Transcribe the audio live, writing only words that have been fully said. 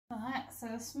So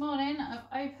this morning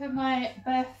I've opened my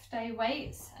birthday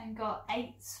weights and got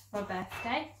 8s for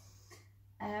birthday,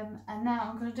 and now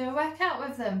I'm going to do a workout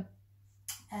with them.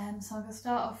 So I'm going to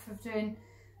start off with doing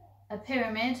a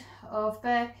pyramid of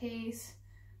burpees,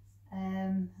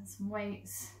 some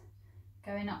weights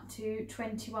going up to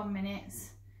 21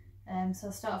 minutes. So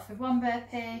I'll start off with 1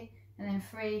 burpee and then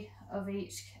 3 of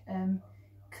each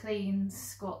clean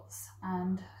squats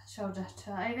and shoulder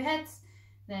to overheads,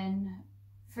 then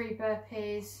 3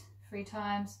 burpees 3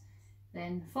 times,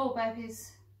 then 4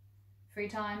 burpees 3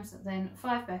 times, then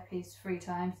 5 burpees 3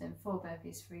 times, then 4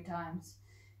 burpees 3 times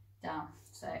down.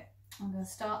 So I'm going to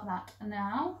start that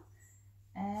now,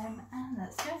 and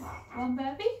let's go. 1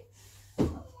 burpee,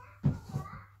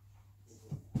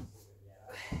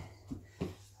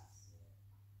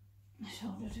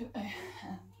 shoulder to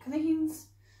cleans,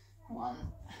 1,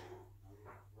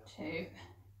 2,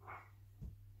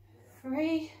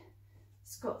 3,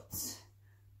 squats,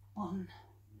 1,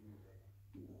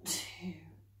 2,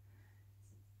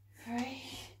 3,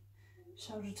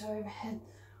 shoulder to overhead,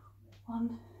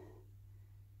 1,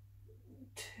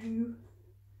 2,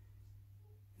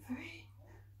 3,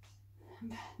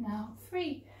 and now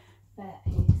 3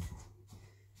 burpees.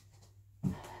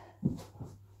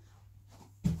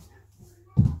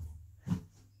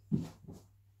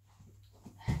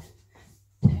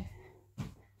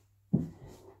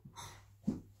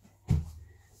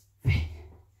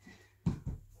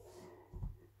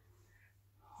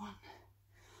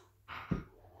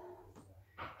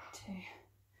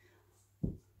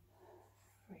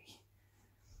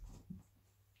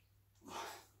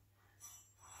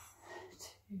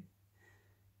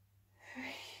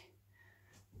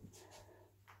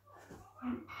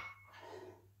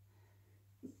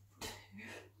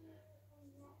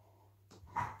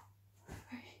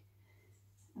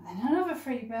 And then another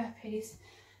 3 burpees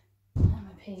and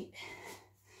repeat.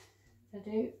 So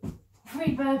do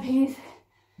 3 burpees,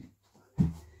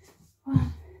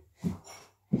 1,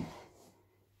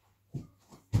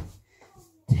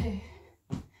 2,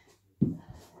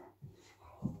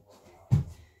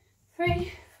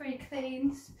 3, 3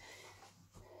 cleans,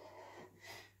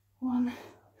 1,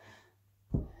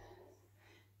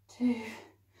 2,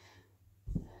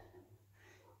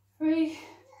 3,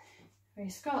 3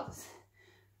 squats,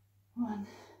 1,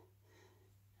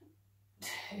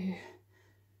 2,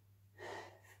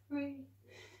 3,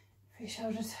 3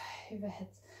 shoulders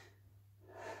overheads,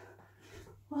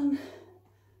 1,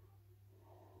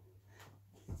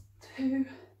 2,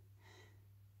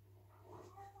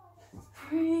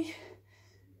 3,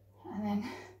 and then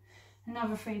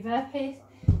another 3 burpees,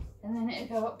 and then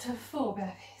it'll go up to 4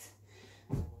 burpees.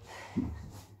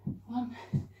 1,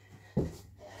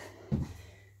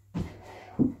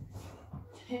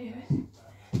 2,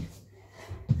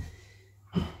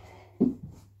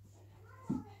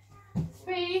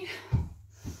 3,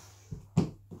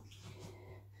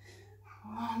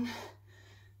 1,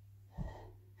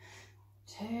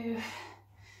 2,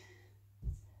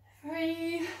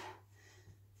 3.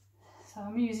 So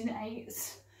I'm using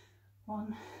 8s.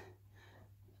 1,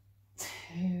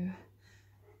 2,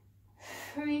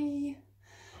 3,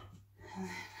 and then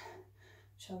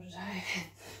shoulders over.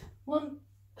 1,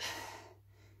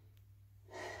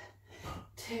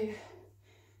 2,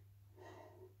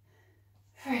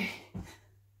 3.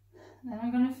 Then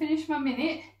I'm going to finish my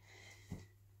minute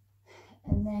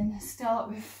and then start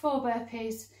with 4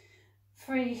 burpees,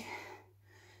 3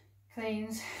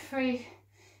 cleans, 3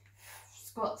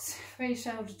 squats, 3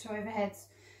 shoulder to overheads,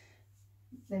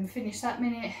 then finish that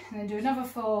minute and then do another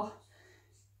 4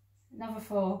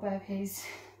 burpees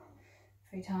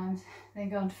 3 times, then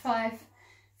go on to 5,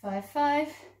 5,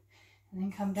 5, and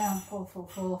then come down 4, 4,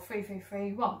 4, 3, 3,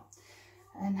 3, 1,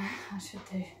 and I should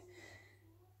do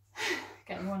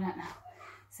get one out now.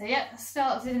 So yeah,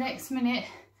 start to the next minute.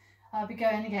 I'll be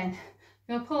going again.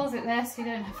 I'm going to pause it there so you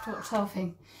don't have to watch the whole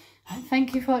thing. Right,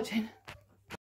 thank you for watching.